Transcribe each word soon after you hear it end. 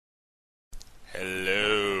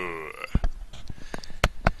Hello.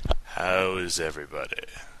 How is everybody?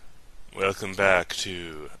 Welcome back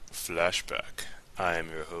to Flashback. I am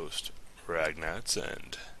your host, Ragnats,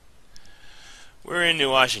 and we're in New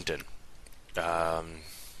Washington. This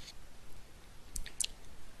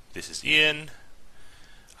is Ian.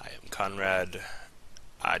 I am Conrad.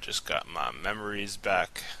 I just got my memories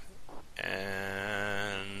back,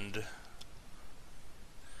 and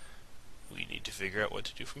we need to figure out what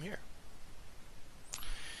to do from here.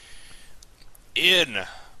 Ian,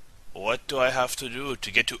 what do I have to do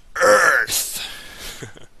to get to Earth?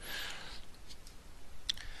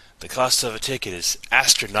 The cost of a ticket is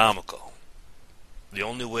astronomical. The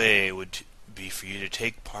only way would be for you to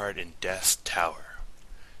take part in Death Tower.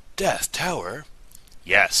 Death Tower?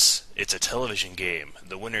 Yes, it's a television game.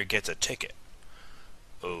 The winner gets a ticket.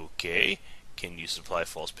 Okay, can you supply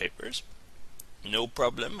false papers? No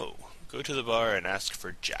problemo. Go to the bar and ask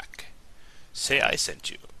for Jack. Say I sent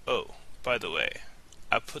you. Oh, by the way,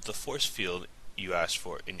 I put the force field you asked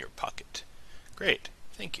for in your pocket. Great,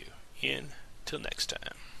 thank you, Ian. Till next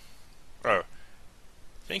time. Oh,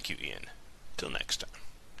 thank you, Ian. Till next time.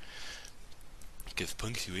 Because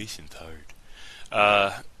punctuation's hard.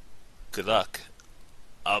 Good luck.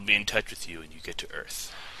 I'll be in touch with you when you get to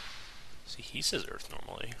Earth. See, he says Earth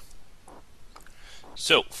normally.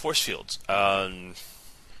 So, force fields.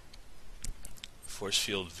 Force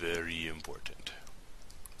field, very important.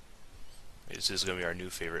 This is going to be our new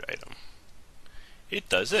favorite item. It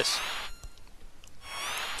does this.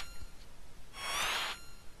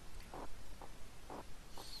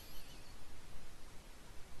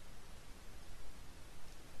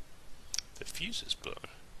 The fuse is blown.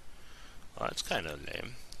 Well, that's kind of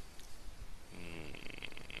lame.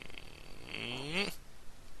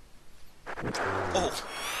 Oh!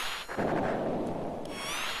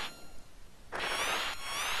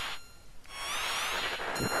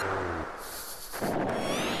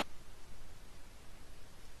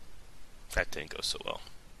 That didn't go so well.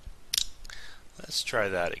 Let's try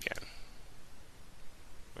that again.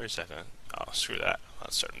 Where's that? Oh, screw that.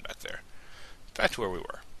 Let's start back there. Back to where we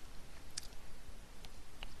were.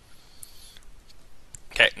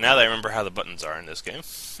 Okay, now that I remember how the buttons are in this game.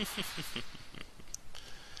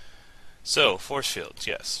 So, force fields,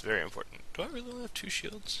 yes, very important. Do I really only have 2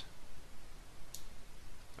 shields?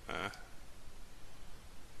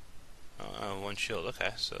 One shield,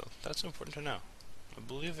 okay, so that's important to know. I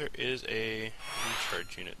believe there is a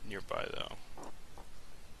recharge unit nearby, though.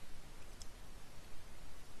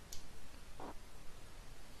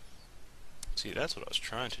 See, that's what I was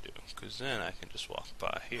trying to do, because then I can just walk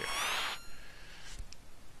by here.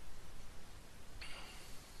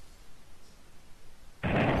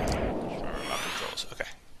 Remember my controls, okay.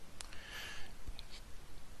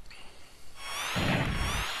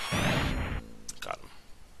 Got him.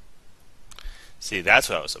 See, that's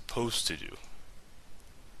what I was supposed to do.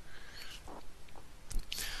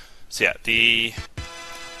 So yeah, the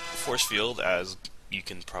force field, as you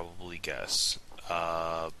can probably guess,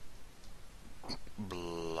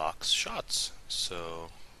 blocks shots. So,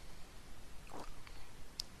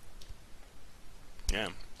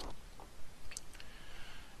 yeah.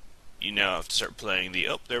 You now have to start playing the,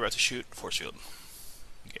 oh, they're about to shoot, force field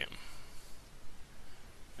game.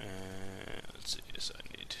 Let's see, so I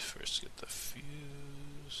need to first get the fuse.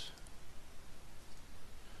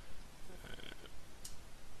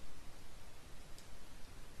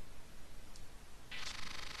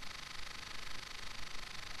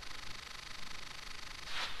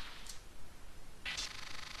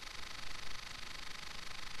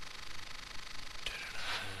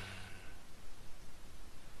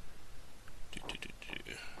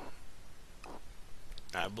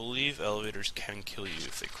 I believe elevators can kill you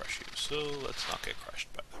if they crush you, so let's not get crushed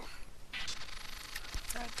by them.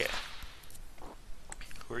 Okay.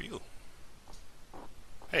 Who are you?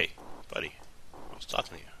 Hey, buddy. I was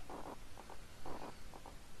talking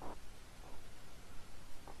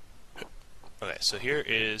to you. Okay, so here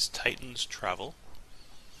is Titan's Travel.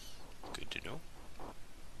 Good to know.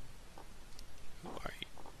 Who are you?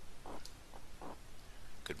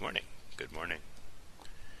 Good morning. Good morning.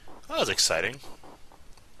 Oh, that was exciting.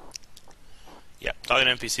 Yeah, talking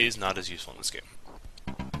to NPCs not as useful in this game.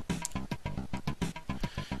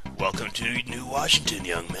 Welcome to New Washington,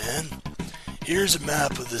 young man. Here's a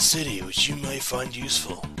map of the city which you might find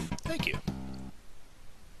useful. Thank you.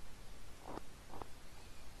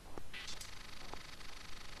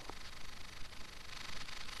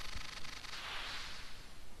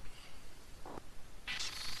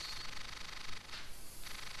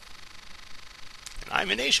 And I'm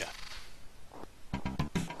in Asia.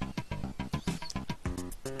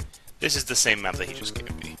 This is the same map that he just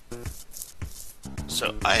gave me.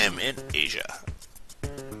 So I am in Asia,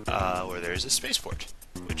 where there is a spaceport,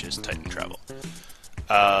 which is Titan Travel.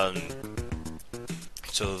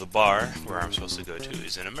 So the bar where I'm supposed to go to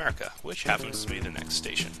is in America, which happens to be the next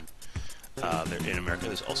station. In America,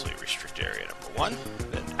 there's also a restricted area number 1.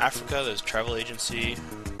 Then Africa, there's travel agency,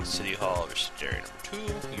 City Hall, restricted area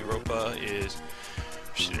number 2. Europa is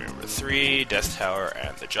restricted area number 3, Death Tower,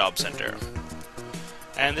 and the Job Center.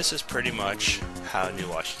 And this is pretty much how New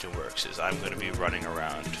Washington works, is I'm going to be running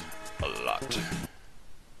around a lot.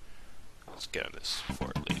 Let's get on this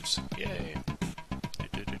before it leaves. Yay!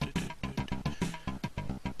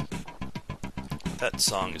 That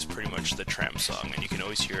song is pretty much the tram song, and you can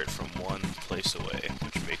always hear it from one place away,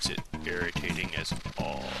 which makes it irritating as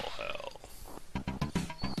all hell.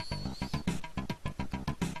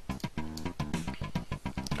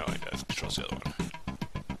 Oh, I got controls the other one.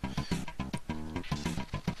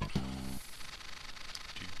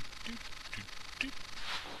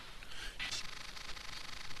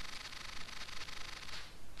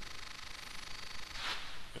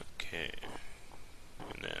 Okay.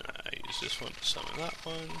 And then I use this one to summon that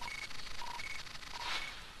one.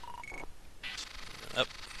 Up.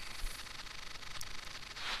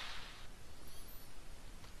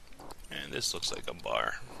 And this looks like a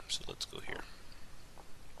bar, so let's go here.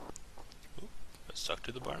 Ooh, let's talk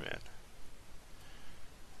to the barman.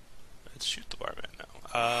 Let's shoot the barman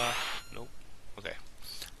now. Nope. Okay.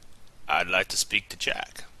 I'd like to speak to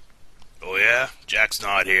Jack. Oh yeah? Jack's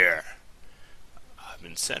not here. I've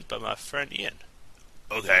been sent by my friend Ian.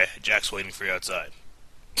 Okay, Jack's waiting for you outside.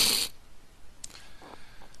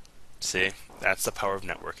 See? That's the power of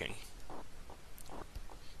networking.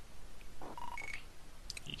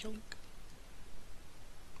 Yoink.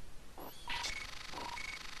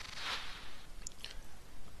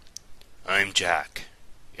 I'm Jack.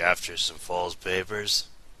 You after some false papers?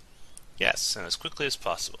 Yes, and as quickly as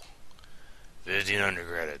possible. 1,500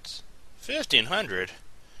 credits. 1,500?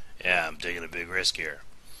 Yeah, I'm taking a big risk here.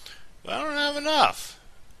 But I don't have enough.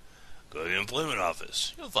 Go to the employment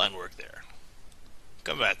office. You'll find work there.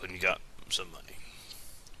 Come back when you got some money.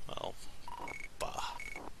 Well, bah.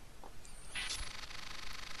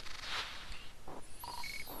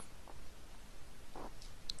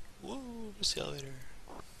 Woo, miss the elevator.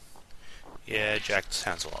 Yeah, Jack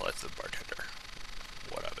sounds a lot like the bartender.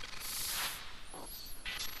 What of it?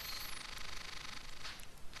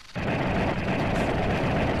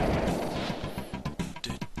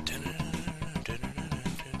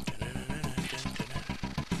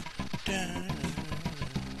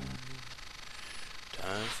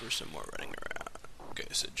 Time for some more running around. Okay,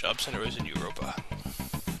 so Job Center is in Europa.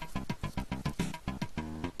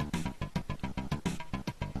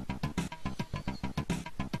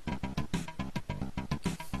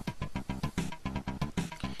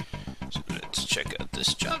 So let's check out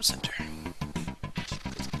this Job Center.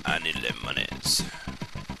 I need them monies.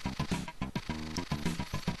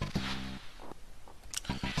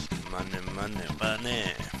 Money, money,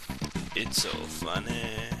 money. It's so funny.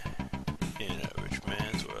 In a rich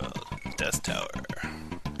man's world. Death Tower.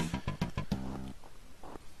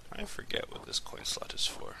 I forget what this coin slot is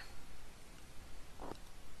for.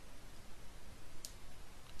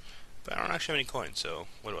 But I don't actually have any coins, so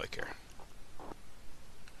what do I care?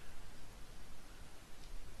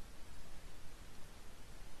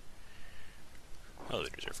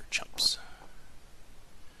 Elevators are for chumps.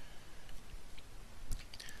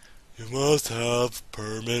 You must have a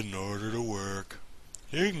permit in order to work.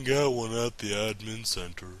 You can get one at the admin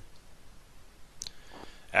center.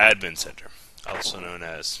 Admin center, also known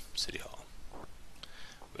as City Hall.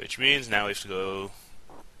 Which means now we have to go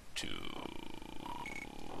to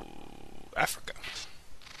Africa.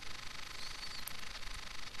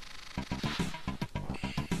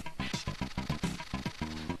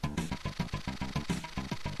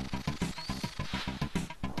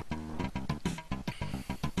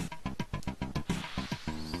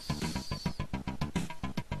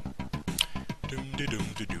 Dum de dum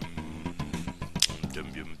de dum. Dum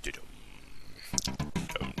dum de dum.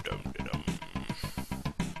 Dum dum de dum.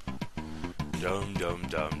 Dum dum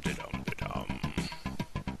dum de dum de dum.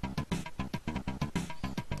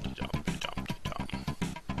 Dum de dum de dum.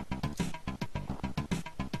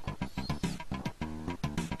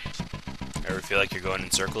 Ever feel like you're going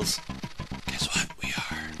in circles? Guess what? We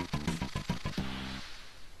are.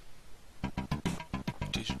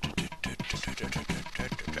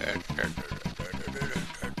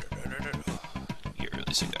 You get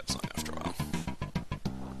really sick of that song after a while.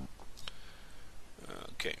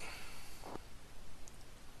 Okay.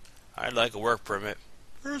 I'd like a work permit.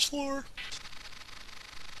 First floor.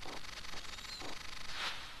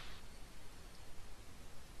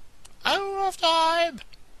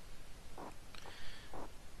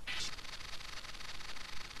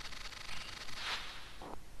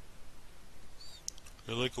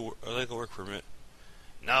 I like a work permit.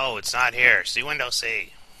 No, it's not here. See window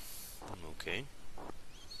C. Okay.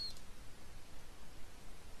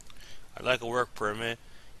 I'd like a work permit.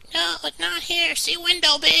 No, it's not here. See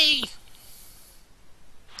window B.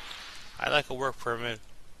 I'd like a work permit.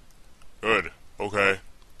 Good. Okay.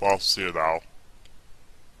 Boss, see you now.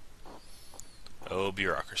 Oh,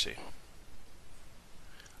 bureaucracy.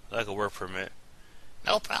 I'd like a work permit.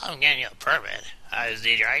 No problem getting you a permit. I just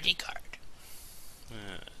need your ID card.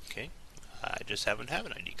 Okay. I just happen to have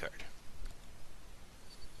an ID card.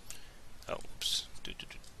 Oh, oops.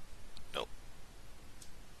 Nope.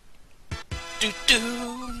 Do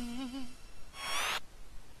do.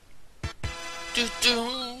 Do do.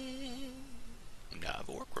 Now I have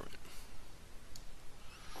a work permit.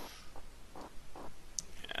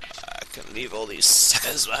 I can leave all these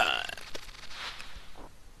suckers behind.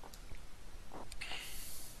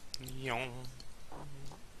 Yong.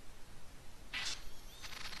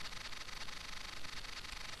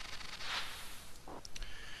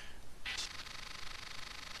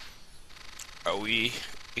 Are we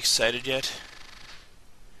excited yet?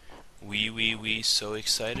 We so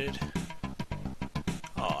excited?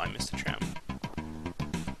 Oh, I missed the tram.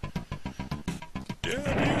 Damn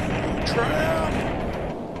you, tram!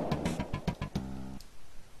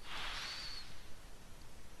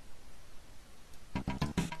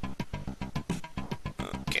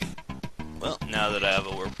 Okay. Well, now that I have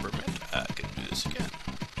a work permit, I can do this again.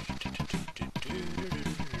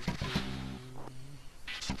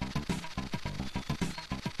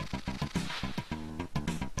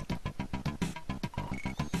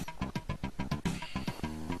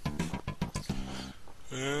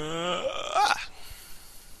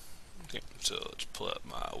 Okay, so let's pull up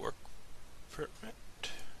my work permit.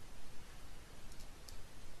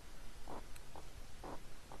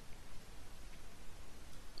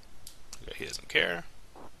 Okay, he doesn't care.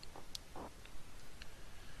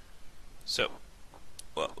 So,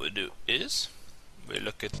 what we do is, we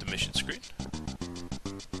look at the mission screen.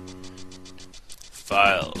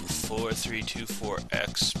 File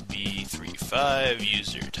 4324XB35,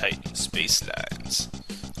 user Titan Spacelines.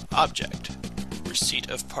 Object, receipt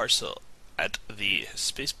of parcel at the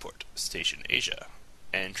Spaceport, Station Asia,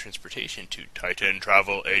 and transportation to Titan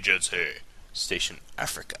Travel Agency, Station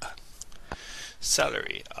Africa.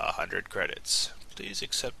 Salary, 100 credits. Please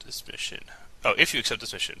accept this mission. Oh, if you accept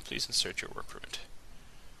this mission, please insert your work permit.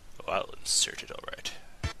 Oh, I'll insert it alright.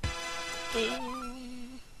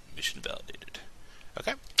 Boom! Mission validated.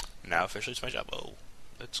 Okay, now officially it's my job. Oh,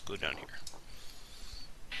 let's go down here.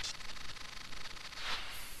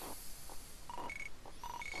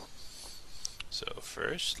 So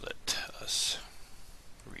first, let us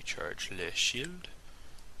recharge the shield.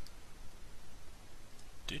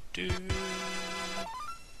 Do-do.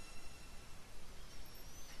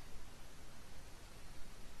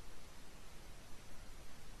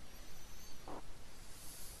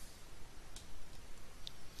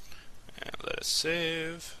 And let us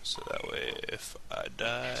save, so that way if I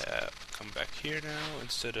die, I come back here now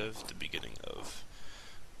instead of the beginning of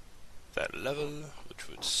that level, which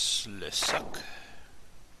would suck.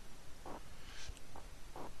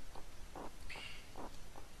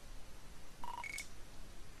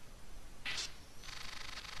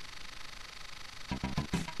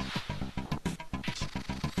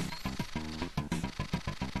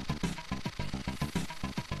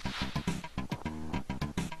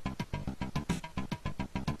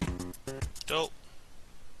 Dope.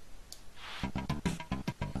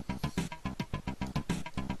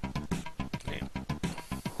 Okay.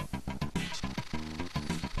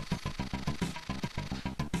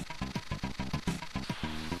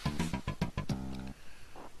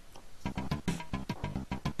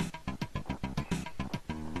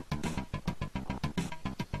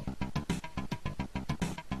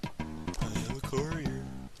 I am a courier.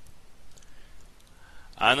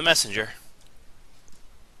 I'm the messenger.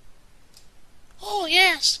 Oh,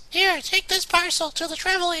 yes. Here, take this parcel to the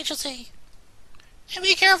travel agency. And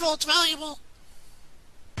be careful, it's valuable.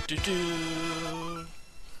 Do-do.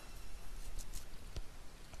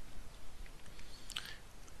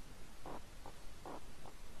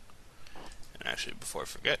 And actually, before I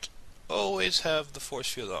forget, always have the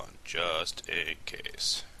force field on, just in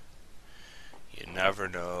case. You never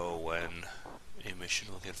know when a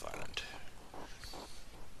mission will get violent.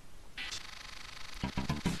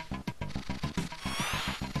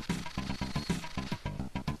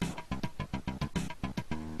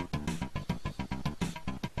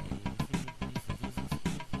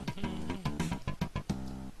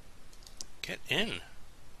 Get in.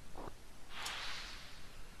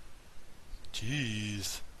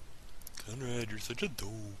 Jeez. Conrad, you're such a dope.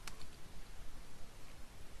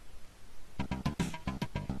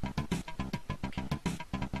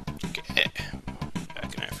 Okay,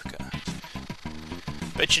 back in Africa.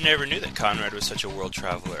 Bet you never knew that Conrad was such a world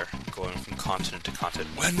traveler, going from continent to continent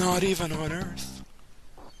when not even on Earth.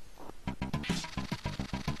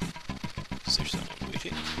 Is there someone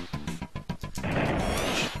waiting?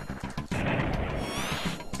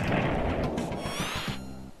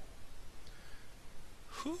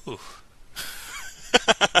 Whew.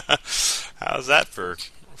 How's that for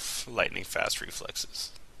lightning fast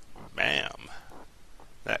reflexes? Bam.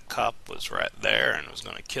 That cop was right there and was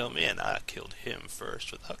going to kill me, and I killed him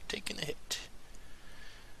first without taking a hit.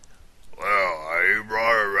 Well, I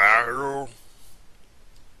brought a rifle.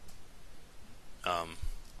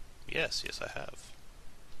 Yes, I have.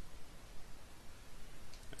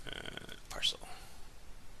 Parcel.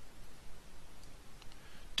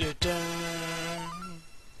 Da-da.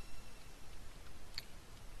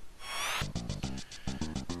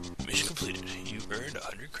 Mission completed. You earned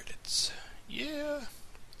 100 credits. Yeah.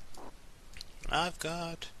 I've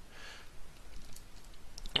got...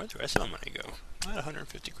 Where'd the rest of my money go? I had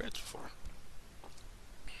 150 credits before.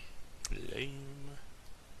 Lame.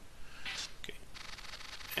 Okay.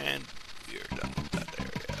 And we are done with that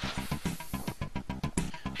area.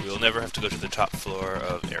 We will never have to go to the top floor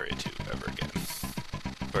of Area 2 ever again.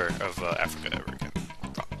 Or of Africa ever again,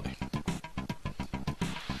 probably.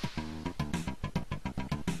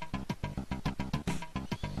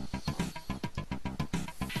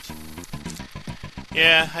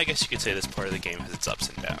 Yeah, I guess you could say this part of the game has its ups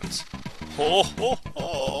and downs. Ho ho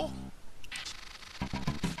ho!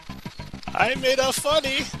 I made a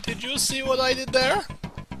funny! Did you see what I did there?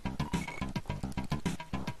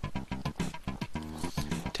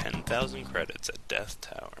 10,000 credits at Death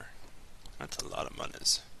Tower. That's a lot of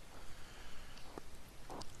monies.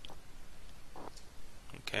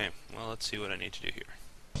 Okay, well, let's see what I need to do here.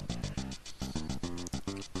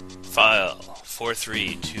 File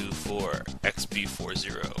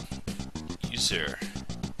 4324XB40. User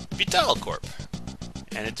Vital Corp.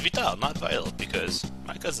 And it's Vital, not Vital, because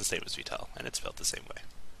my cousin's name is Vital, and it's spelled the same way.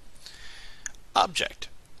 Object.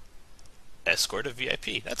 Escort a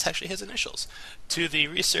VIP. That's actually his initials. To the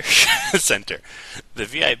research center. The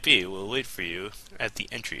VIP will wait for you at the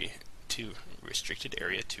entry to Restricted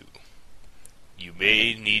Area 2. You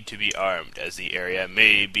may need to be armed, as the area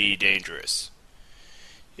may be dangerous.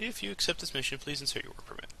 If you accept this mission, please insert your work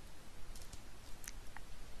permit.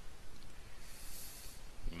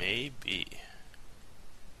 Maybe.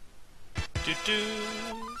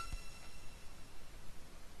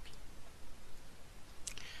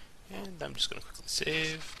 And I'm just going to quickly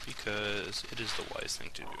save, because it is the wise thing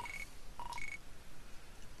to do.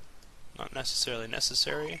 Not necessarily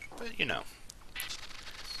necessary, but you know.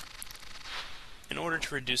 In order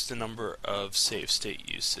to reduce the number of save state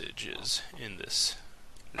usages in this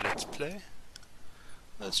Let's Play,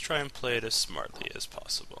 let's try and play it as smartly as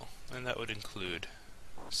possible. And that would include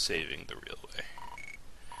saving the real way.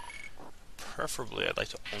 Preferably, I'd like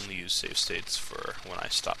to only use save states for when I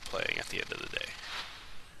stop playing at the end of the day.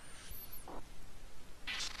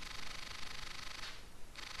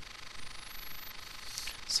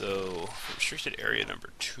 So, restricted area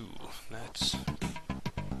number 2, that's...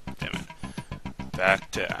 damn it.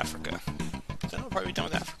 Back to Africa. Then I'll probably be done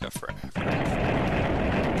with Africa forever.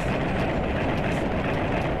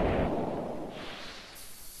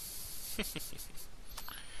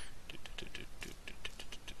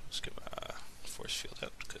 Let's get my force field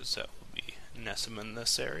out, because that will be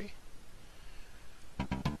necessary.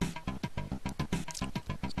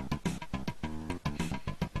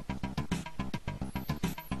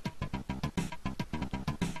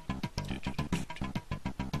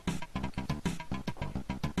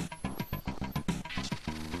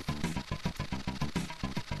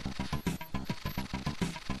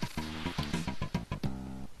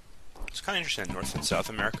 It's kind of interesting that North and South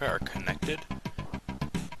America are connected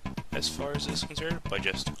as far as this is concerned by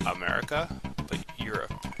just America, but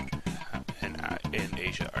Europe and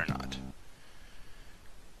Asia are not.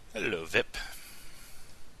 Hello, Vip.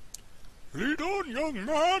 Lead on, young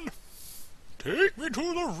man. Take me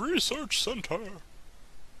to the research center.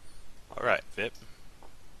 Alright, Vip.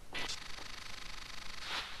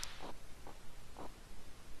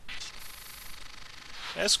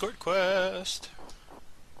 Escort quest.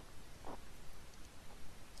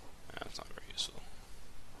 That's not very useful.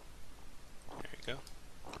 There you go.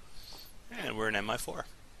 And we're an MI4.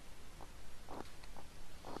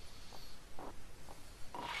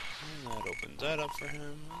 And that opens that up for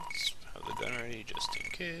him. Let's have the gun ready just in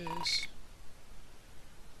case.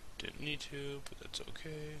 Didn't need to, but that's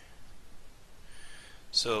okay.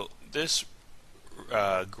 So this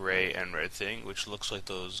gray and red thing, which looks like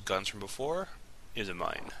those guns from before, is a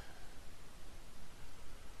mine.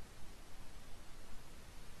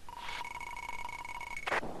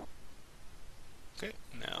 Okay,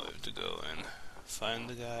 now we have to go and find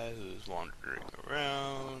the guy who's wandering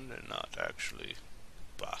around and not actually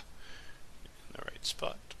in the right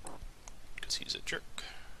spot, because he's a jerk.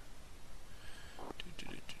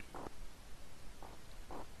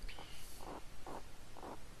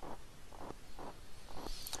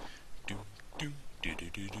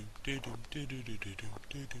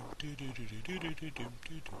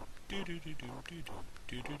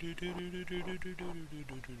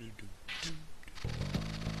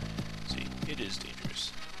 See, it is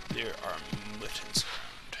dangerous. There are mutants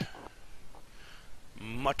around.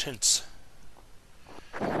 Mutants.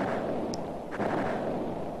 Can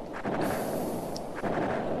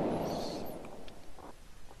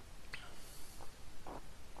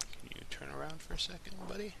you turn around for a second,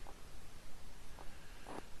 buddy?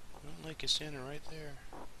 I don't like you standing right there.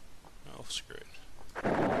 Oh, screw it.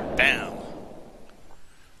 Bam!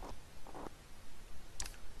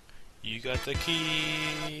 You got the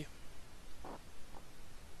key!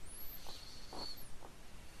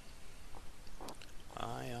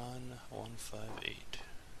 Ion 158.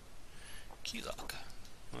 Key lock.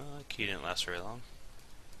 Well, that key didn't last very long.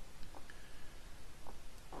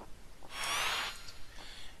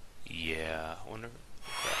 Yeah, I wonder.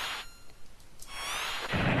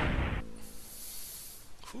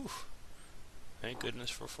 Whew. Thank goodness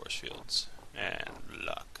for force fields. And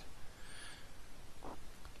luck.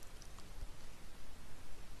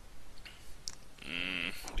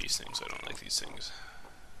 These things, I don't like these things.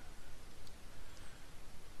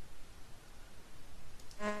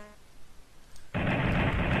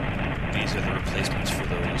 These are the replacements for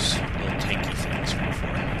those little tanky things from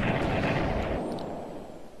before.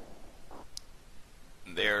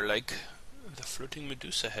 They're like the floating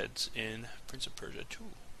Medusa heads in Prince of Persia 2.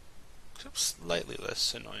 Except slightly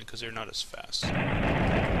less annoying because they're not as fast.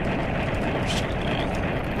 They're still annoying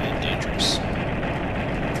and dangerous.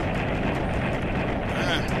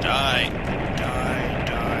 Die! Die!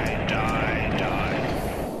 Die! Die! Die!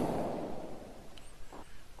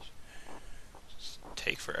 Just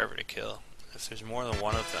take forever to kill. If there's more than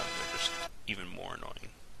one of them, they're just even more annoying.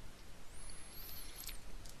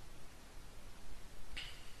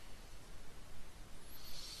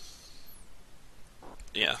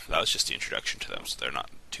 Yeah, that was just the introduction to them, so they're not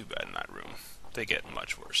too bad in that room. They get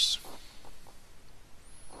much worse.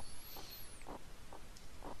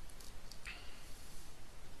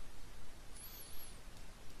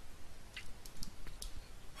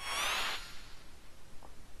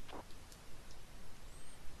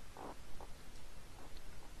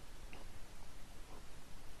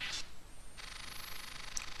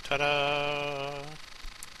 Ta-da!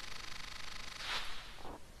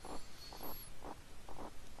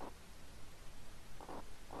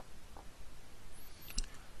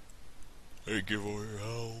 Thank you for your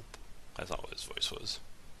help. That's not what his voice was,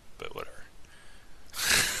 but whatever.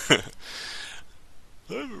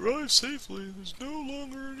 I've arrived safely. There's no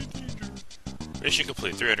longer any danger. Mission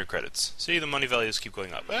complete. 300 credits. See, the money values keep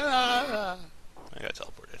going up. Ah! I got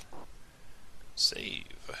teleported. Save.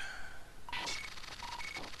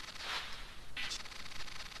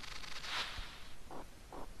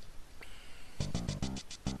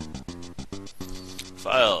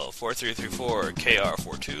 File 4334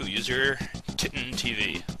 KR42. User Titten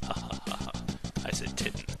TV. I said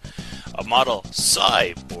Titten. A model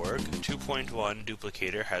Cyborg 2.1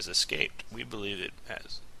 duplicator has escaped. We believe it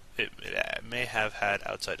may have had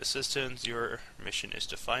outside assistance. Your mission is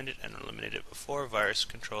to find it and eliminate it before virus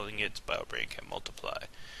controlling its biobrain can multiply.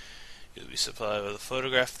 You'll be supplied with a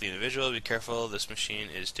photograph of the individual. Be careful, this machine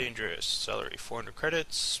is dangerous. Salary 400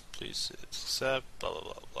 credits. Please accept. Blah blah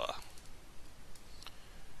blah blah.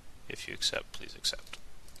 If you accept, please accept.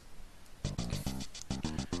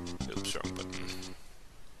 Oops, wrong button.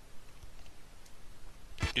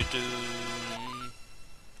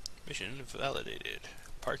 Mission validated.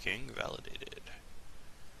 Parking validated.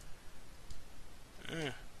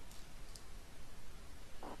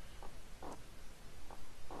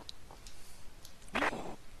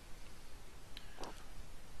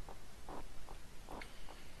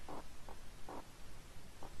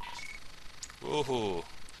 Woohoo!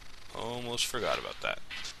 Almost forgot about that.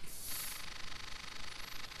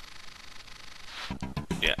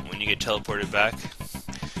 Yeah, when you get teleported back,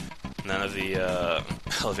 none of the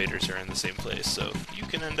elevators are in the same place, so you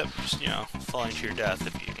can end up just, falling to your death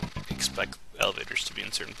if you expect elevators to be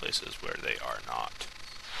in certain places where they are not.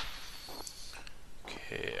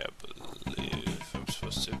 Okay, I believe I'm supposed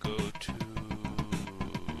to go to...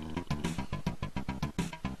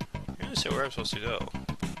 I'm gonna say where I'm supposed to go.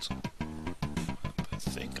 I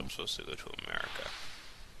think I'm supposed to go to America.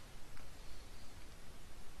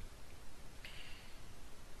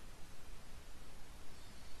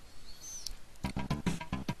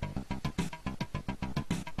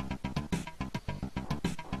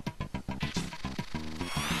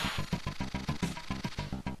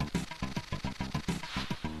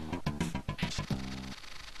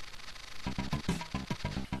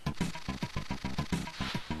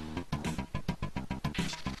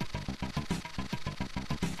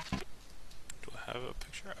 Have a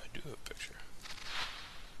picture? I do have a picture.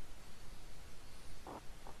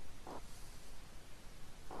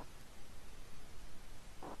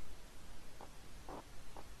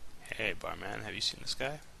 Hey, barman, have you seen this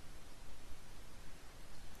guy?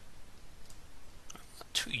 I'm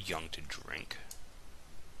not too young to drink.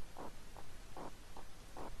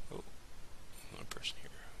 Oh, one person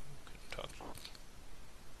here who couldn't talk.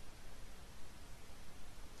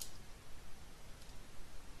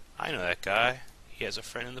 I know that guy. He has a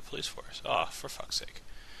friend in the police force. Oh, for fuck's sake.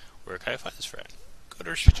 Where can I find this friend? Go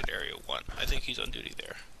to restricted area 1. I think he's on duty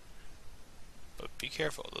there. But be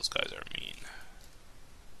careful, those guys are mean.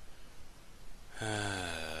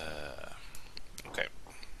 Okay.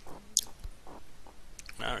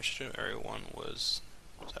 Now restricted area 1 was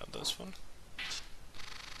that this one?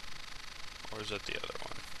 Or is that the other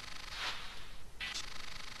one?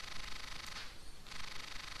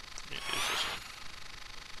 Yeah, it is this one.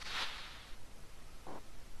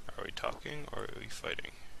 Are we talking or are we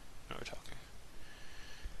fighting? No, we're talking.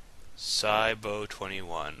 Cybo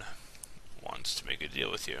 21 wants to make a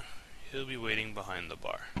deal with you. He'll be waiting behind the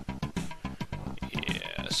bar.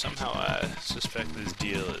 Yeah, somehow I suspect this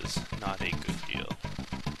deal is not a good deal.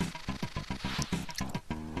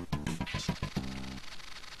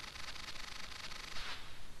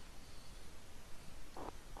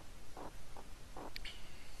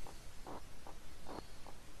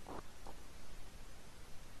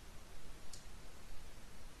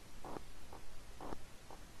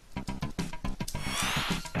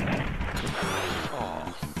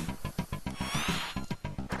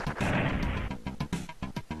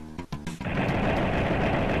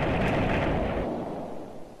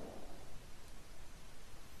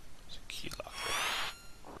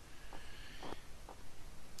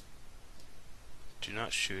 Do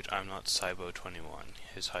not shoot, I'm not Cybo 21.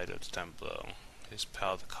 His hideout's down below. His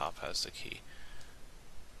pal the cop has the key.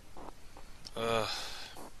 Ugh.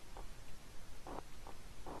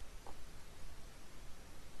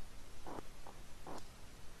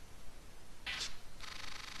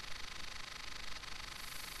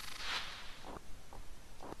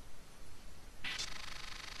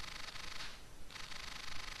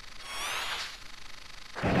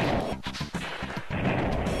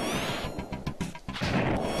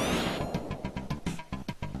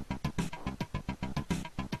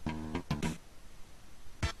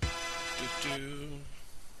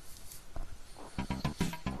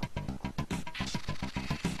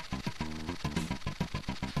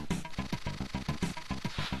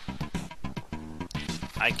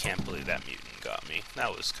 I can't believe that mutant got me.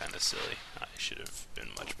 That was kind of silly. I should have been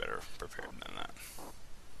much better prepared than that.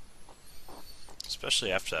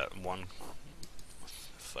 Especially after that one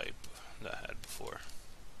fight that I had before.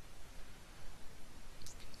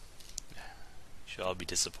 You should all be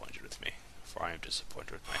disappointed with me, for I am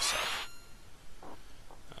disappointed with myself.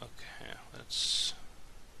 Okay, let's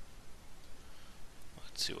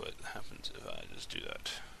see what happens if I just do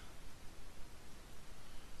that.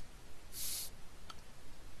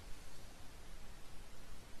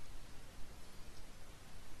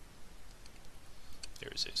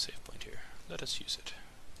 There is a save point here. Let us use it.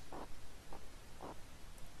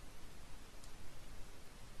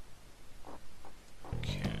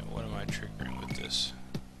 Okay, what am I triggering with this?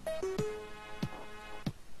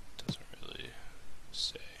 Doesn't really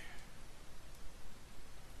say.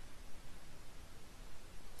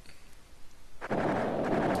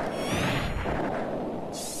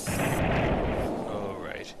 Oh,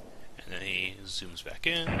 right. And then he zooms back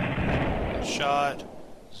in. Shot.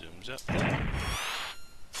 Zooms up.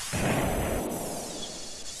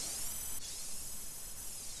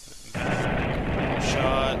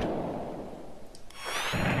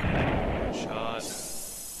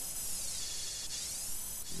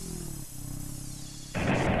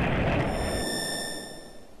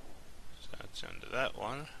 That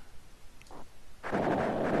one.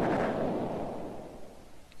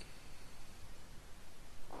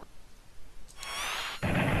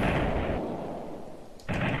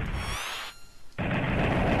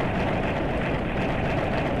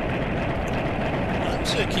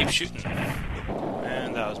 to keep shooting.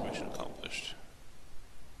 And that was mission accomplished.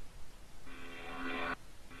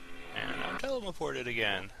 And I'm teleported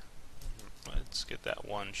again. Let's get that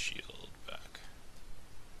one shield back.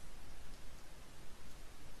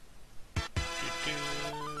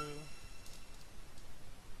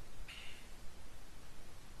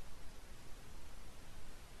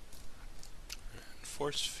 And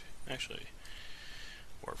force, actually,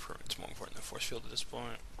 warp permit's more important than force field at this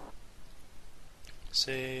point.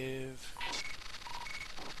 Save.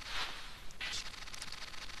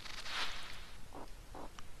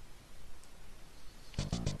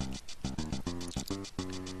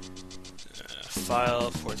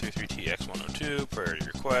 File 433TX102, priority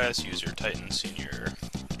request, user Titan Senior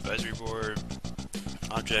Advisory Board.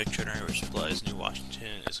 Object generator which supplies New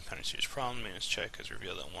Washington is a kind of serious problem. Maintenance check has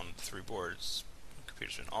revealed that one of the 3 boards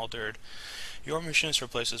computer's been altered. Your mission is to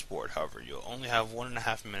replace this board, however, you'll only have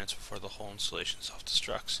 1.5 minutes before the whole installation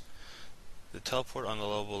self-destructs. The teleport on the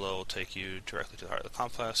level below will take you directly to the heart of the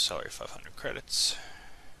complex. Salary 500 credits.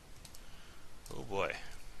 Oh boy.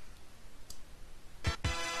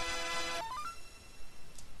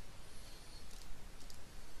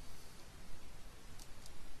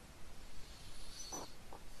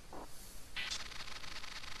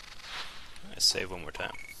 Let's save one more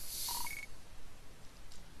time.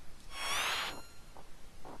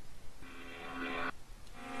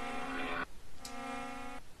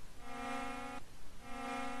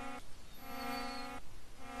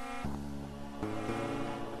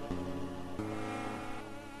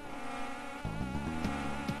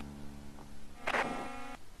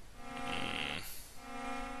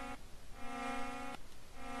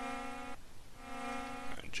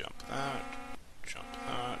 Jump that, jump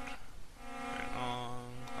that, right on,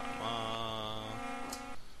 climb up.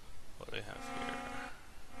 What do they have here?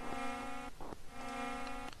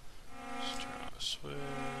 Let's turn on the switch.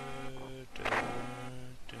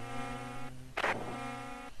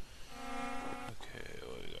 Okay,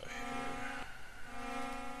 what do we got here?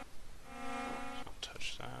 So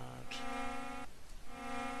touch that.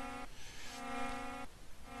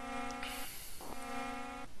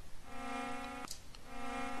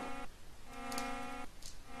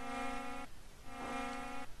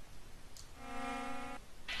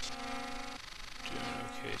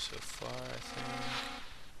 Okay, so far, I think.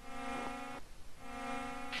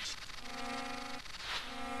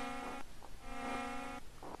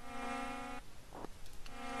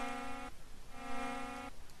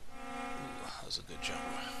 Ooh, that was a good jump.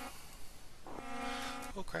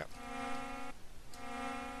 Oh crap.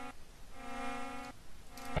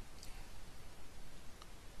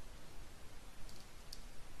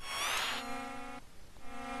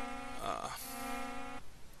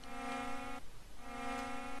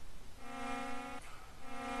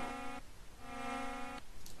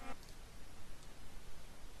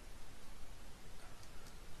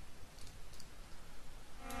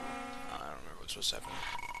 What's happening?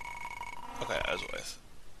 Okay, I was with.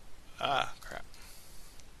 Ah, crap.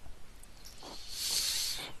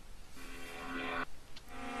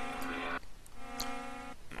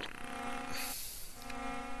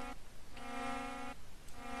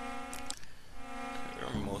 Okay,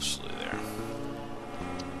 we're mostly there.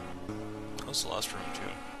 What's the last room, too?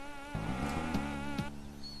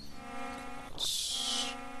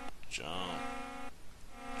 Let's jump,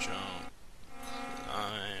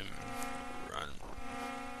 climb, run.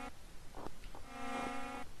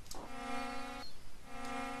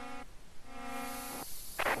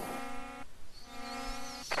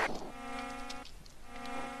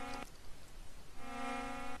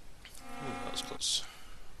 Ooh, that was close.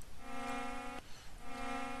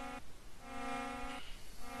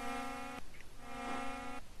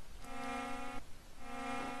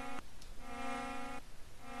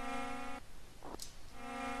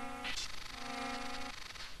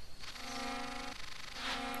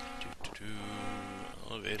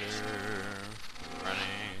 Elevator,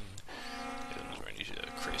 running. Okay, then we're going to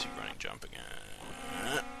a crazy running jump again.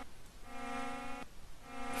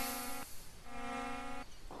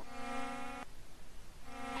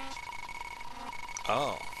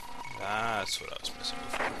 Oh, that's what I was missing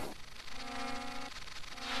before.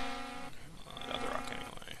 Well, the rock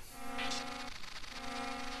anyway.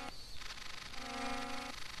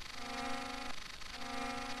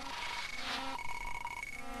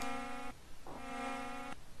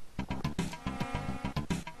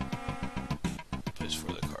 Place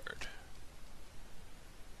for the card.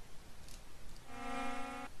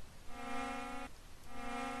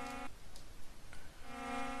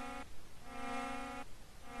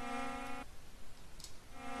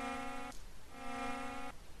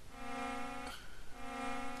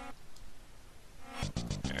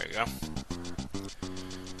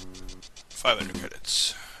 500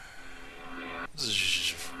 credits.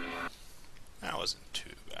 That wasn't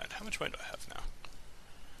too bad. How much money do I have now?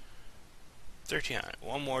 1,300.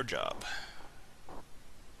 One more job.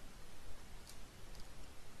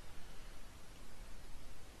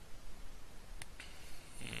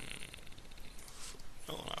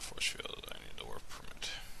 No, not force field. I need a work permit.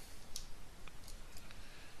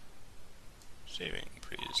 Saving,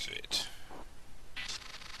 please wait.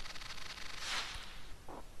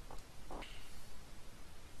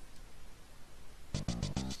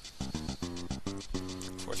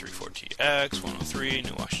 TX 103,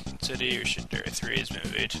 New Washington City. Restricted Area 3 has been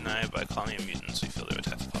invaded tonight by a colony of mutants. We feel they would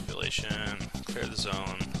attack the population. Clear the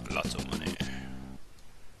zone. Lots of money.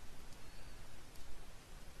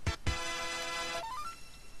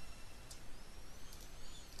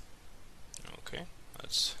 Okay,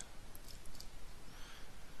 let's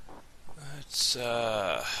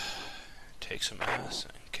take some ass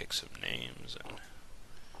and kick some names and.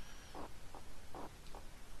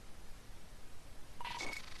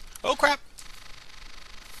 Oh crap!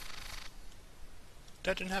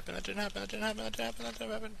 That didn't happen, that didn't happen, that didn't happen, that didn't happen, that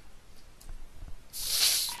didn't happen.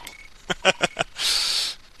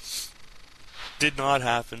 Did not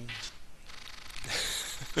happen.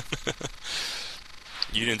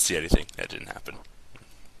 You didn't see anything. That didn't happen.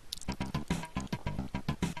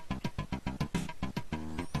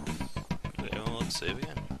 Okay, well, let's save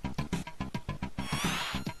again.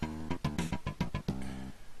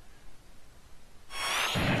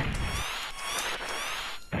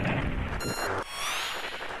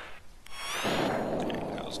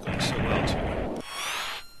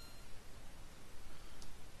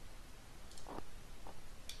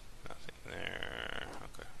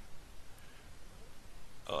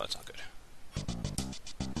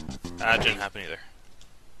 That didn't happen either.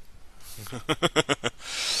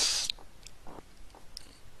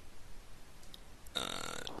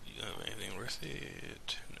 You have anything worth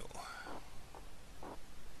it? No.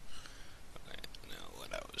 Okay, now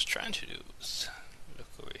what I was trying to do was look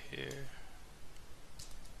over here.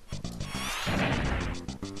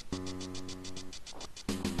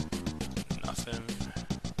 Nothing.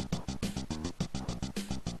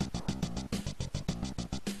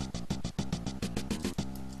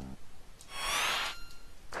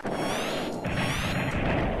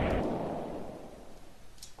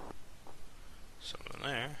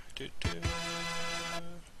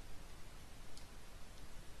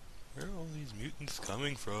 Where are all these mutants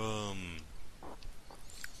coming from?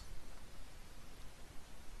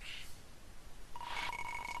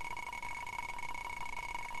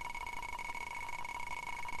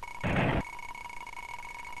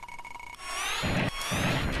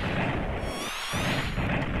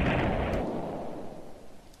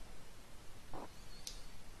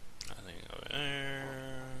 Nothing over there.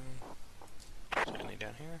 Is there anything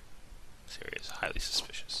down here? This area is highly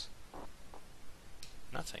suspicious.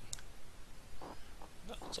 Nothing.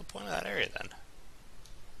 What's the point of that area then?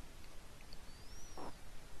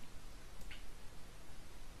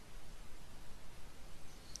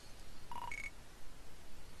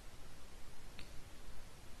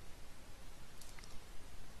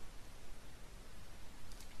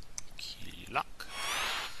 Key lock.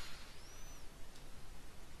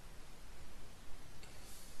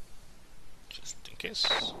 Just in case.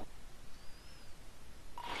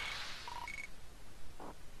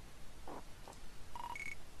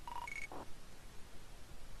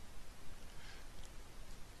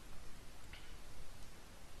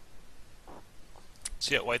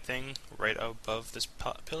 See that white thing right above this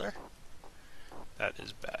pillar? That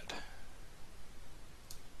is bad.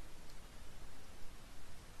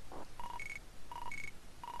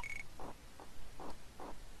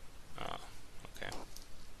 Oh, okay.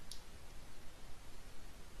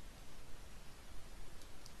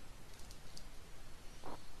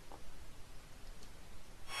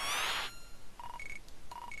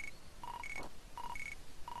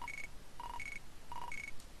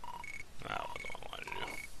 That wasn't what I wanted to do.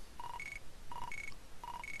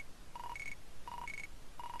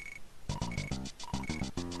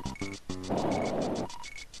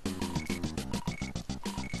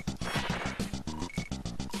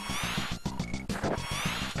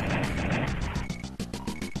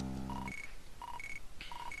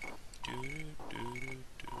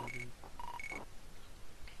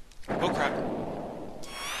 Oh crap.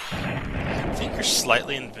 I think you're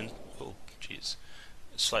slightly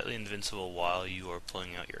slightly invincible while you are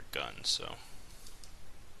pulling out your gun, so.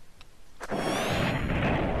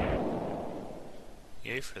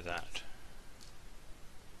 Yay for that.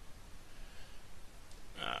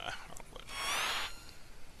 Wrong button.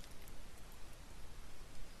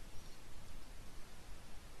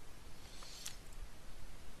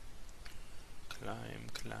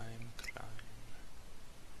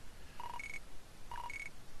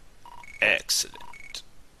 Excellent.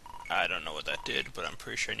 I don't know what that did, but I'm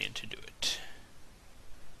pretty sure I needed to do it.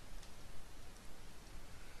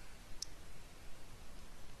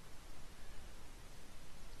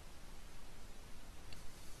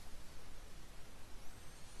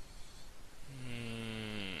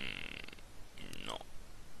 No.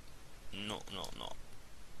 No, no, no.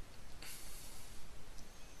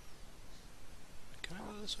 Can I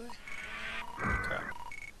go this way? Crap.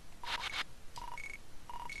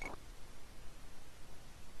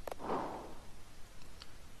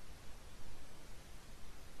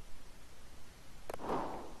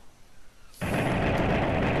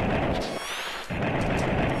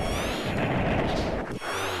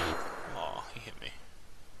 Oh, he hit me.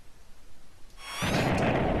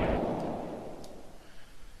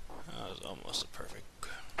 That was almost a perfect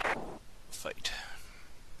fight.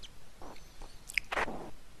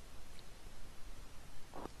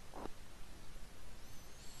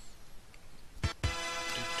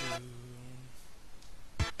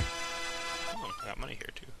 Oh, I got money here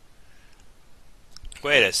too.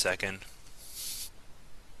 Wait a second.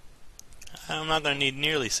 I'm not going to need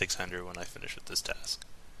nearly 600 when I finish with this task.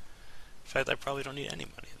 In fact, I probably don't need any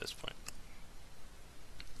money at this point.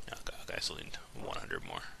 Okay, I still need 100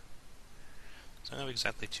 more. So I have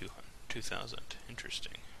exactly 2,000.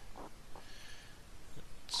 Interesting.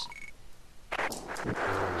 Oh,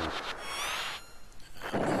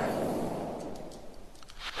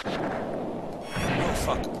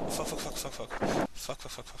 fuck. Fuck, fuck, fuck, fuck, fuck. Fuck,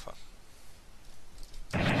 fuck, fuck, fuck, fuck.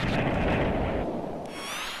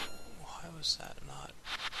 Why was that not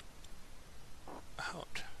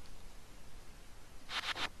out?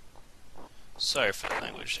 Sorry for the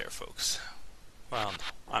language there, folks. Well,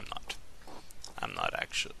 no, I'm not. I'm not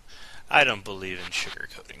actually. I don't believe in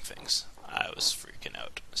sugarcoating things. I was freaking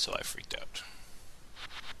out, so I freaked out.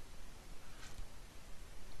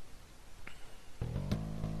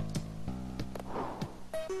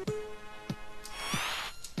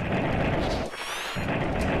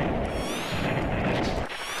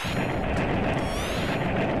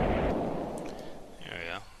 There we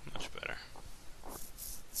go. Much better.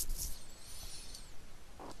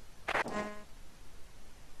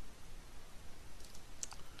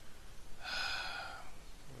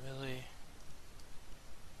 Really?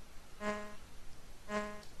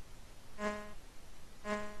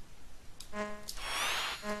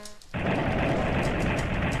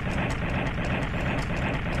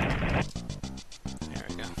 There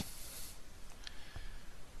we go.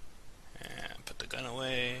 And put the gun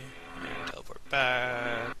away, and teleport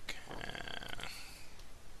back.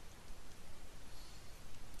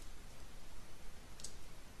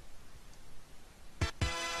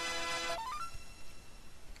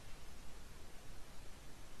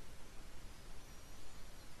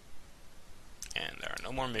 And there are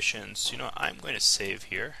no more missions. You know what? I'm going to save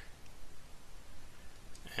here.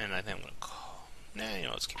 And I think I'm going to call... Nah, you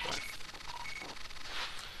know, let's keep going.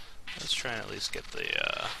 Let's try and at least get the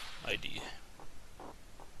ID.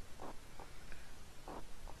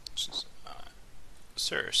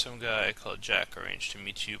 Sir, some guy called Jack arranged to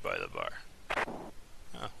meet you by the bar.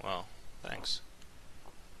 Oh, well, thanks.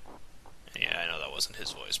 Yeah, I know that wasn't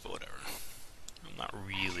his voice, but whatever. I'm not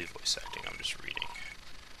really voice acting, I'm just reading.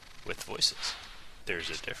 With voices. There's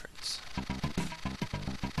a difference.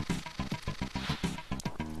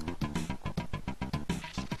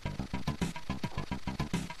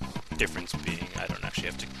 Difference being, I don't actually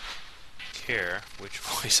have to care which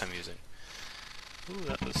voice I'm using. Ooh,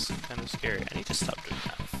 that was kind of scary. I need to stop doing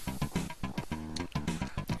that.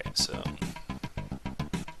 Okay, so...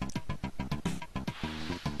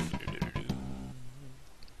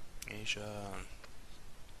 Asia...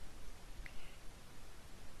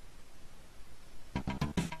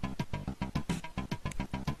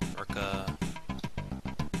 Orca...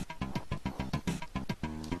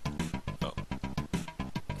 Oh.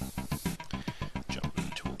 Jump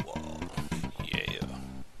into a wall. Yeah.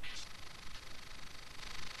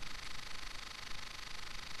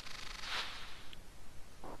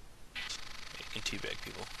 You can teabag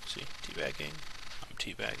people. See? Teabagging. I'm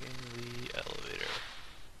teabagging the elevator.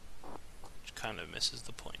 Which kind of misses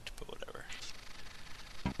the point, but whatever.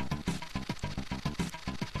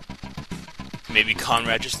 Maybe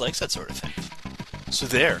Conrad just likes that sort of thing. So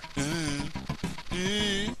there.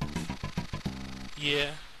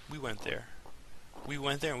 Yeah, we went there. We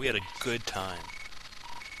went there and we had a good time.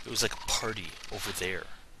 It was like a party over there.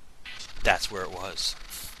 That's where it was.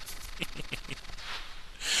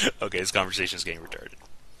 Okay, this conversation is getting retarded.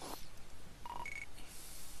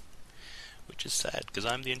 Which is sad, because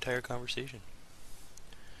I'm the entire conversation.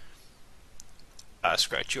 I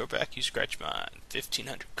scratch your back, you scratch mine.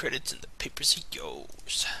 1,500 credits and the papers are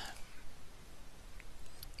yours.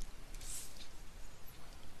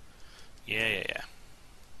 Yeah.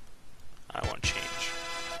 I want change.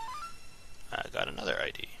 I got another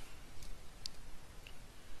ID.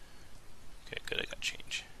 Okay, good, I got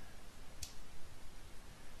change.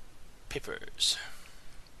 Papers.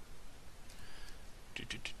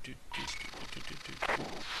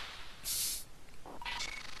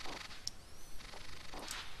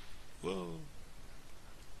 Whoa.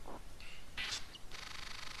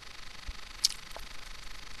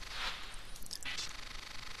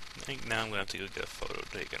 I think now I'm gonna have to go get a photo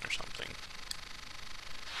taken or something.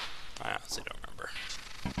 I honestly don't remember.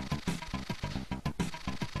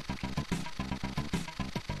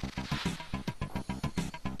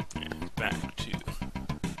 And back to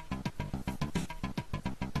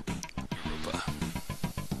Europa.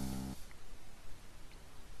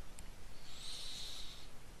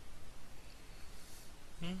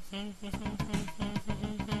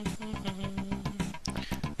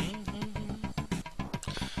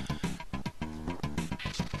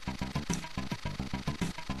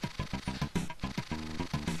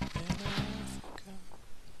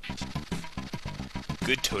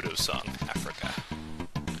 Good Toto song, Africa.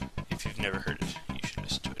 If you've never heard it, you should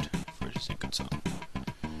listen to it, for it is a good song.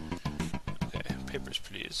 Okay, papers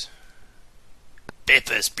please.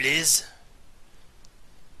 Papers please.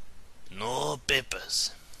 No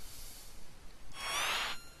papers.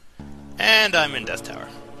 And I'm in Death Tower.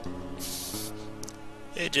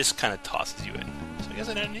 It just kind of tosses you in. So I guess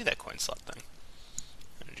I didn't need that coin slot thing.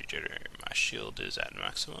 Energy generator. My shield is at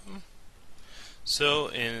maximum.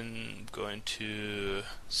 So I'm going to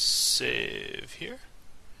save here.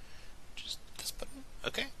 Just this button.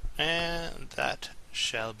 Okay. And that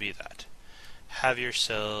shall be that. Have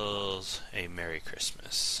yourselves a Merry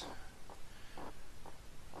Christmas.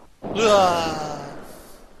 Bye.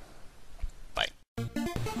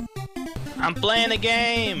 I'm playing a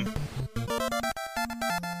game!